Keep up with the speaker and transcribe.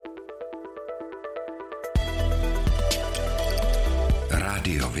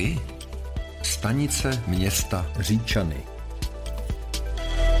Rádiovi? Stanice města Říčany.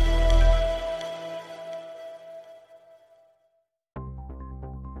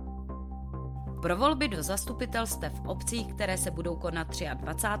 Pro volby do zastupitelstev v obcích, které se budou konat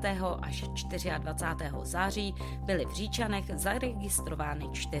 23. až 24. září, byly v Říčanech zaregistrovány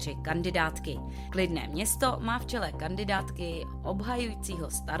 4 kandidátky. Klidné město má v čele kandidátky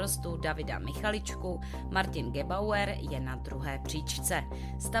obhajujícího starostu Davida Michaličku, Martin Gebauer je na druhé příčce.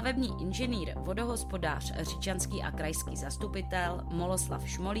 Stavební inženýr, vodohospodář, říčanský a krajský zastupitel Moloslav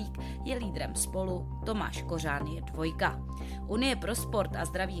Šmolík je lídrem Spolu, Tomáš Kořán je 2. Unie pro sport a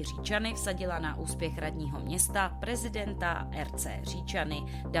zdraví Říčany vsadila na úspěch radního města, prezidenta RC Říčany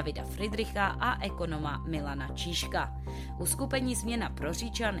Davida Friedricha a ekonoma Milana Číška. Uskupení Změna pro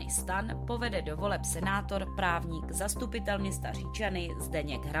Říčany STAN povede do voleb senátor, právník, zastupitel města Říčany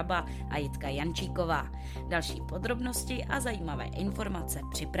Zdeněk Hraba a Jitka Jančíková. Další podrobnosti a zajímavé informace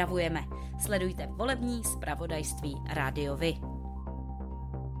připravujeme. Sledujte volební zpravodajství Rádiovi.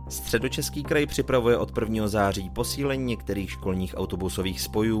 Středočeský kraj připravuje od 1. září posílení některých školních autobusových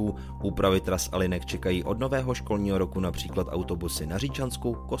spojů. Úpravy tras a linek čekají od nového školního roku například autobusy na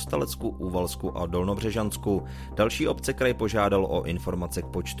Říčansku, Kostalecku, Úvalsku a Dolnobřežansku. Další obce kraj požádal o informace k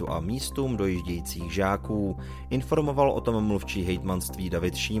počtu a místům dojíždějících žáků. Informoval o tom mluvčí hejtmanství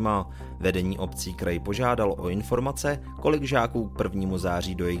David Šíma. Vedení obcí kraj požádal o informace, kolik žáků k 1.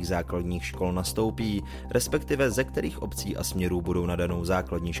 září do jejich základních škol nastoupí, respektive ze kterých obcí a směrů budou na danou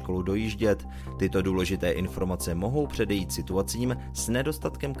základní školu dojíždět. Tyto důležité informace mohou předejít situacím s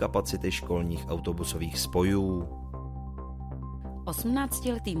nedostatkem kapacity školních autobusových spojů.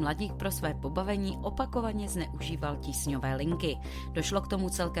 18letý mladík pro své pobavení opakovaně zneužíval tísňové linky. Došlo k tomu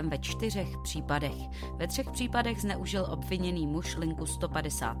celkem ve 4 případech. Ve 3 případech zneužil obviněný muž linku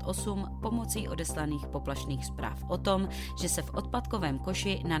 158 pomocí odeslaných poplašných zpráv o tom, že se v odpadkovém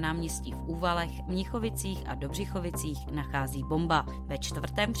koši na náměstí v Úvalech, Mnichovicích a Dobřichovicích nachází bomba. Ve 4.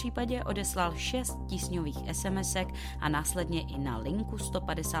 případě odeslal 6 tísňových SMSek a následně i na linku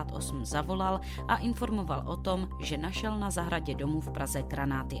 158 zavolal a informoval o tom, že našel na zahradě domu v Praze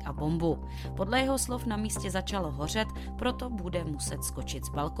granáty a bombu. Podle jeho slov na místě začalo hořet, proto bude muset skočit z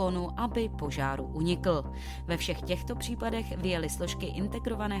balkónu, aby požáru unikl. Ve všech těchto případech vyjeli složky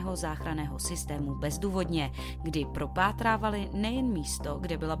integrovaného záchranného systému bezdůvodně, kdy propátrávali nejen místo,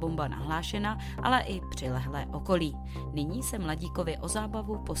 kde byla bomba nahlášena, ale i přilehlé okolí. Nyní se mladíkovi o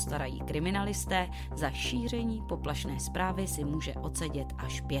zábavu postarají kriminalisté, za šíření poplašné zprávy si může odsedět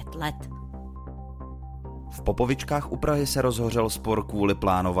až 5 let. V Popovičkách u Prahy se rozhořel spor kvůli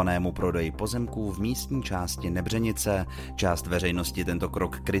plánovanému prodeji pozemků v místní části Nebřenice. Část veřejnosti tento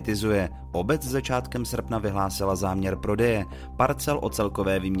krok kritizuje. Obec začátkem srpna vyhlásila záměr prodeje. Parcel o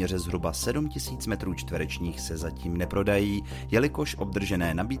celkové výměře zhruba 7 000 m2 se zatím neprodají, jelikož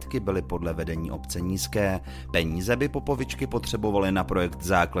obdržené nabídky byly podle vedení obce nízké. Peníze by Popovičky potřebovaly na projekt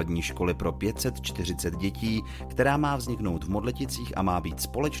základní školy pro 540 dětí, která má vzniknout v Modleticích a má být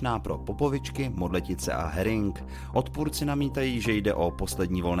společná pro Popovičky, Modletice a Herring. Odpůrci namítají, že jde o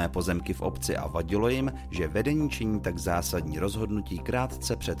poslední volné pozemky v obci a vadilo jim, že vedení činí tak zásadní rozhodnutí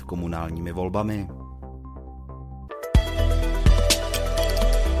krátce před komunálními volbami.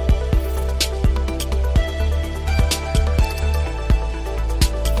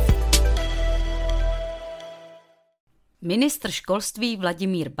 Ministr školství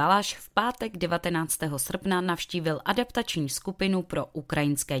Vladimír Balaš v pátek 19. srpna navštívil adaptační skupinu pro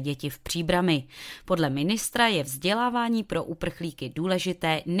ukrajinské děti v Příbrami. Podle ministra je vzdělávání pro uprchlíky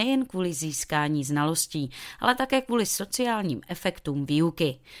důležité nejen kvůli získání znalostí, ale také kvůli sociálním efektům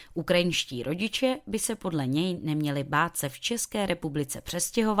výuky. Ukrajinští rodiče by se podle něj neměli bát se v České republice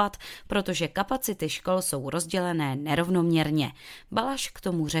přestěhovat, protože kapacity škol jsou rozdělené nerovnoměrně. Balaš k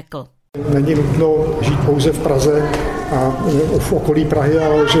tomu řekl: Není nutno žít pouze v Praze a v okolí Prahy,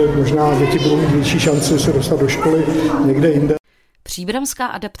 ale že možná děti budou mít větší šanci se dostat do školy někde jinde. Příbramská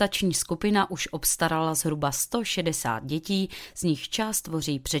adaptační skupina už obstarala zhruba 160 dětí, z nich část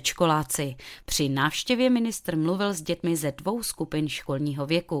tvoří předškoláci. Při návštěvě ministr mluvil s dětmi ze 2 skupin školního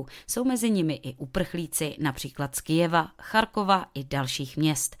věku. Jsou mezi nimi i uprchlíci, například z Kyjeva, Charkova i dalších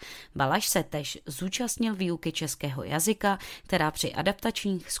měst. Balaš se též zúčastnil výuky českého jazyka, která při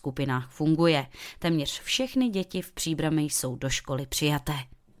adaptačních skupinách funguje. Téměř všechny děti v Příbrami jsou do školy přijaté.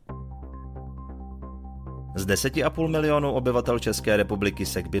 Z 10,5 milionu obyvatel České republiky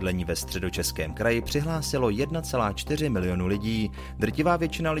se k bydlení ve Středočeském kraji přihlásilo 1,4 milionu lidí. Drtivá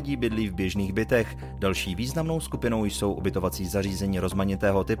většina lidí bydlí v běžných bytech. Další významnou skupinou jsou ubytovací zařízení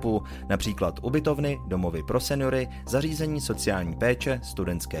rozmanitého typu, například ubytovny, domovy pro seniory, zařízení sociální péče,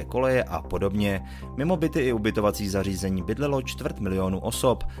 studentské koleje a podobně. Mimo byty i ubytovací zařízení bydlelo 250 000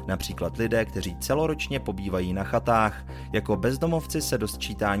 osob, například lidé, kteří celoročně pobývají na chatách. Jako bezdomovci se do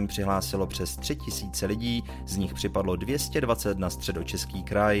sčítání přihlásilo přes 3 000 lidí, z nich připadlo 220 na Středočeský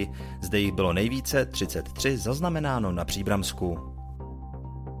kraj. Zde jich bylo nejvíce, 33, zaznamenáno na Příbramsku.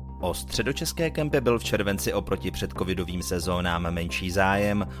 O středočeské kempy byl v červenci oproti předcovidovým sezónám menší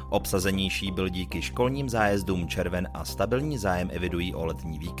zájem, obsazenější byl díky školním zájezdům červen a stabilní zájem evidují o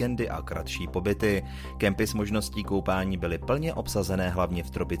letní víkendy a kratší pobyty. Kempy s možností koupání byly plně obsazené hlavně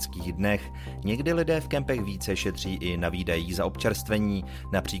v tropických dnech. Někdy lidé v kempech více šetří i na výdajích za občerstvení,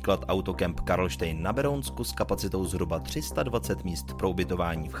 například autokemp Karlštejn na Berounsku s kapacitou zhruba 320 míst pro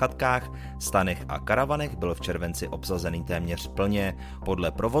ubytování v chatkách, stanech a karavanech byl v červenci obsazený téměř plně.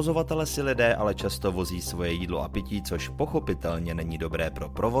 Podle provozovatele si lidé ale často vozí svoje jídlo a pití, což pochopitelně není dobré pro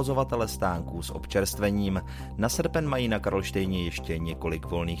provozovatele stánků s občerstvením. Na srpen mají na Karlštejně ještě několik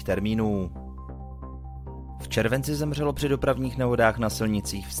volných termínů. V červenci zemřelo při dopravních nehodách na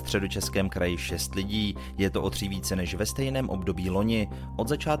silnicích v Středočeském kraji 6 lidí, je to o 3 více než ve stejném období loni. Od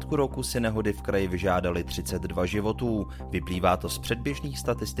začátku roku si nehody v kraji vyžádaly 32 životů, vyplývá to z předběžných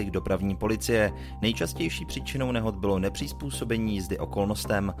statistik dopravní policie. Nejčastější příčinou nehod bylo nepřizpůsobení jízdy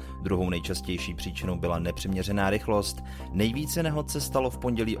okolnostem, druhou nejčastější příčinou byla nepřiměřená rychlost. Nejvíce nehod se stalo v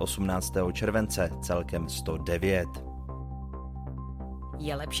pondělí 18. července, celkem 109.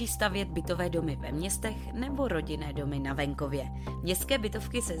 Je lepší stavět bytové domy ve městech nebo rodinné domy na venkově? Městské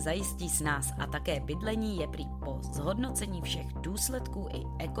bytovky se zajistí snáz a také bydlení je prý po zhodnocení všech důsledků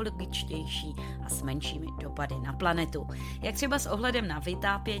i ekologičtější a s menšími dopady na planetu. Jak třeba s ohledem na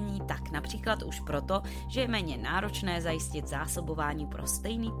vytápění, tak například už proto, že je méně náročné zajistit zásobování pro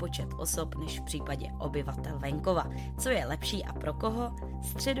stejný počet osob než v případě obyvatel venkova. Co je lepší a pro koho?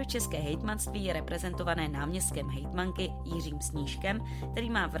 Středočeské hejtmanství je reprezentované náměstkem hejtmanky Jiřím Snížkem, který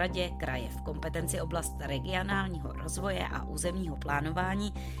má v radě kraje v kompetenci oblast regionálního rozvoje a územního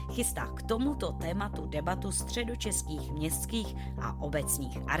plánování, chystá k tomuto tématu debatu středočeských městských a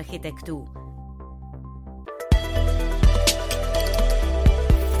obecních architektů.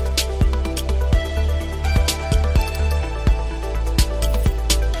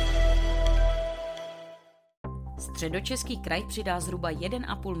 Středočeský kraj přidá zhruba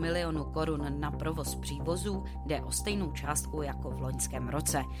 1,5 milionu korun na provoz přívozů, jde o stejnou částku jako v loňském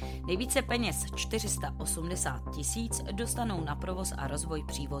roce. Nejvíce peněz 480 000 dostanou na provoz a rozvoj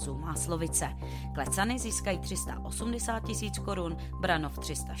přívozu Máslovice. Klecany získají 380 000 korun, Branov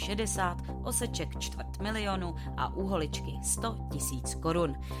 360, Oseček 250 000 a Úholičky 100 000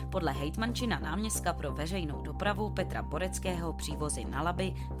 korun. Podle hejtmančina náměstka pro veřejnou dopravu Petra Boreckého přívozy na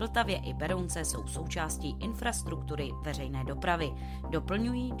Labi, Vltavě i Berounce jsou součástí infrastruktury veřejné dopravy.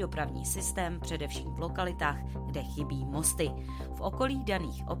 Doplňují dopravní systém především v lokalitách, kde chybí mosty. V okolí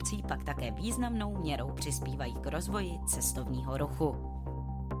daných obcí pak také významnou měrou přispívají k rozvoji cestovního ruchu.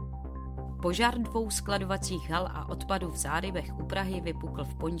 Požár 2 skladovacích hal a odpadu v Zárybech u Prahy vypukl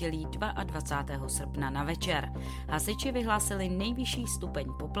v pondělí 22. srpna na večer. Hasiči vyhlásili nejvyšší stupeň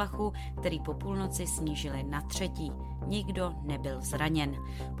poplachu, který po půlnoci snížili na 3. Nikdo nebyl zraněn.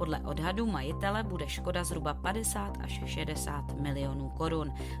 Podle odhadu majitele bude škoda zhruba 50 až 60 milionů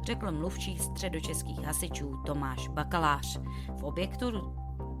korun, řekl mluvčí středočeských hasičů Tomáš Bakalář. V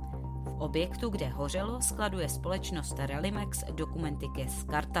objektu, kde hořelo, skladuje společnost Relimex dokumenty ke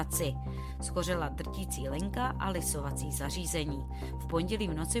skartaci. Schořela drtící linka a lisovací zařízení. V pondělí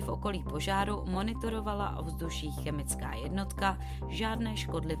v noci v okolí požáru monitorovala ovzduší chemická jednotka, žádné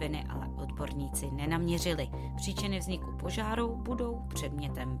škodliviny ale odborníci nenaměřili. Příčiny vzniku požáru budou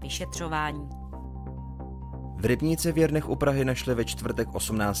předmětem vyšetřování. V rybníce v Jernech u Prahy našli ve čtvrtek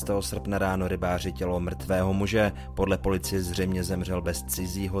 18. srpna ráno rybáři tělo mrtvého muže. Podle policie zřejmě zemřel bez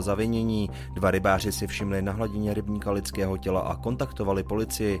cizího zavinění. 2 rybáři si všimli na hladině rybníka lidského těla a kontaktovali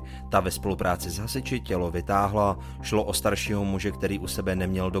policii. Ta ve spolupráci s hasiči tělo vytáhla. Šlo o staršího muže, který u sebe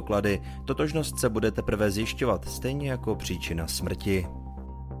neměl doklady. Totožnost se bude teprve zjišťovat, stejně jako příčina smrti.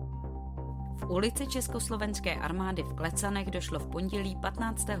 V ulici Československé armády v Klecanech došlo v pondělí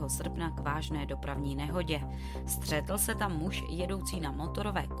 15. srpna k vážné dopravní nehodě. Střetl se tam muž jedoucí na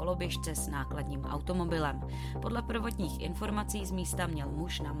motorové koloběžce s nákladním automobilem. Podle prvotních informací z místa měl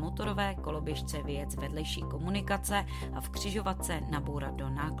muž na motorové koloběžce vyjet z vedlejší komunikace a v křižovatce nabourat do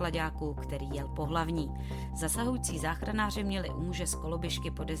nákladáku, který jel po hlavní. Zasahující záchranáři měli u muže z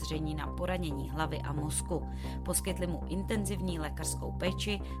koloběžky podezření na poranění hlavy a mozku. Poskytli mu intenzivní lékařskou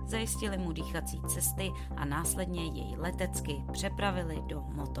péči, zajistili mu dýchací cesty a následně jej letecky přepravili do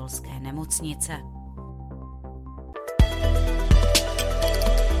motolské nemocnice.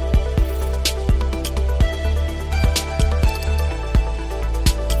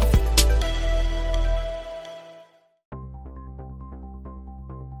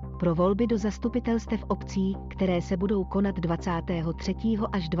 Pro volby do zastupitelstev obcí, které se budou konat 23.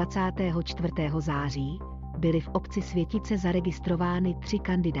 až 24. září, byly v obci Světice zaregistrovány 3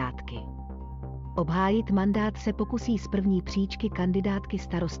 kandidátky. Obhájit mandát se pokusí z první příčky kandidátky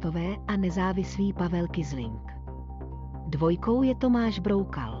starostové a nezávislý Pavel Kyzling. 2 je Tomáš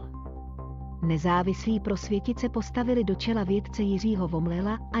Broukal. Nezávislí pro Světice postavili do čela vědce Jiřího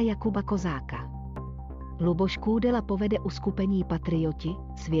Vomlela a Jakuba Kozáka. Luboš Kůdela povede uskupení Patrioti,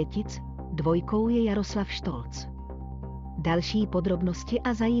 Světic, 2 je Jaroslav Štolc. Další podrobnosti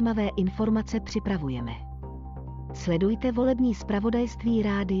a zajímavé informace připravujeme. Sledujte volební zpravodajství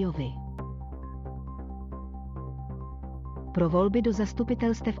Rádio Vy. Pro volby do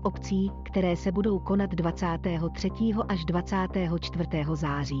zastupitelstev obcí, které se budou konat 23. až 24.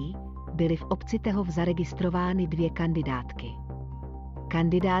 září, byly v obci Tehov zaregistrovány 2 kandidátky.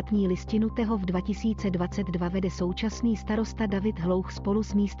 Kandidátní listinu Tehov 2022 vede současný starosta David Hlouch spolu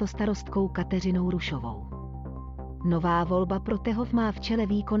s místostarostkou Kateřinou Rušovou. Nová volba pro Tehov má v čele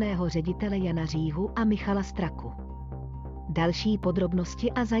výkonného ředitele Jana Říhu a Michala Straku. Další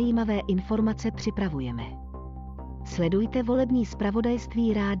podrobnosti a zajímavé informace připravujeme. Sledujte volební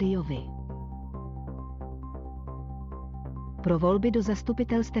zpravodajství Rádio Vy. Pro volby do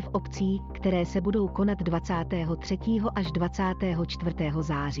zastupitelstev obcí, které se budou konat 23. až 24.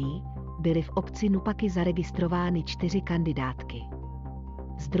 září, byly v obci Nupaky zaregistrovány 4 kandidátky.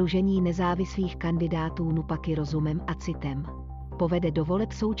 Sdružení nezávislých kandidátů Nupaky rozumem a citem povede do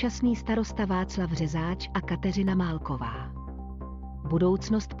voleb současný starosta Václav Řezáč a Kateřina Málková.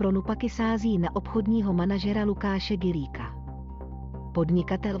 Budoucnost pro Nupaky sází na obchodního manažera Lukáše Gilíka.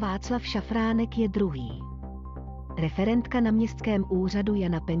 Podnikatel Václav Šafránek je 2. Referentka na městském úřadu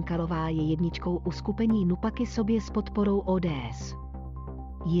Jana Penkalová je 1 uskupení Nupaky sobě s podporou ODS.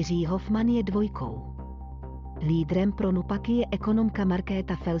 Jiří Hofman je 2. Lídrem pro Nupaky je ekonomka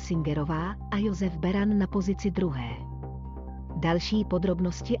Markéta Felsingerová a Josef Beran na pozici 2. Další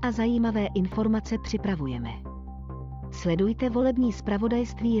podrobnosti a zajímavé informace připravujeme. Sledujte volební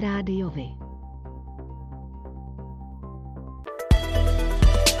zpravodajství Rádio Vy.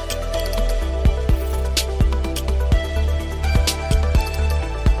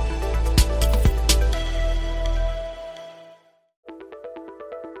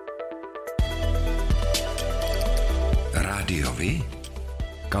 Rádio Vy,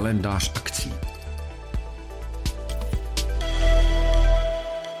 kalendář akcí.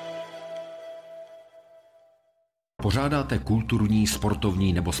 Pořádáte kulturní,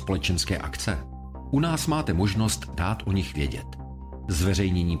 sportovní nebo společenské akce? U nás máte možnost dát o nich vědět.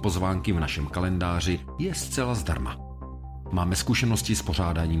 Zveřejnění pozvánky v našem kalendáři je zcela zdarma. Máme zkušenosti s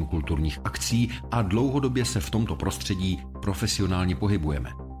pořádáním kulturních akcí a dlouhodobě se v tomto prostředí profesionálně pohybujeme.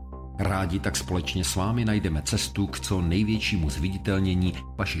 Rádi tak společně s vámi najdeme cestu k co největšímu zviditelnění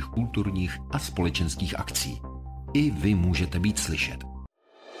vašich kulturních a společenských akcí. I vy můžete být slyšet.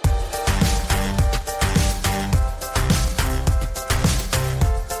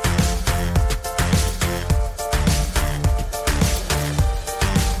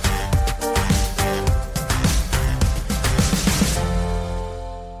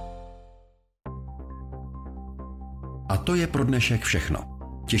 A to je pro dnešek všechno.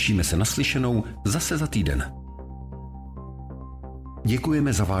 Těšíme se na slyšenou zase za týden.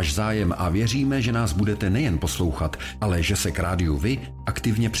 Děkujeme za váš zájem a věříme, že nás budete nejen poslouchat, ale že se k Rádiu Vy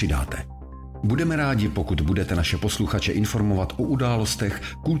aktivně přidáte. Budeme rádi, pokud budete naše posluchače informovat o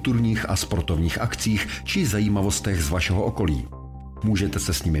událostech, kulturních a sportovních akcích či zajímavostech z vašeho okolí. Můžete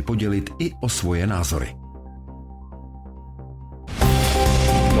se s nimi podělit i o svoje názory.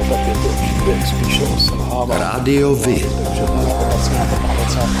 Rádio Vy.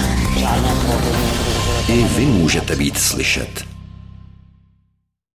 I vy můžete být slyšet.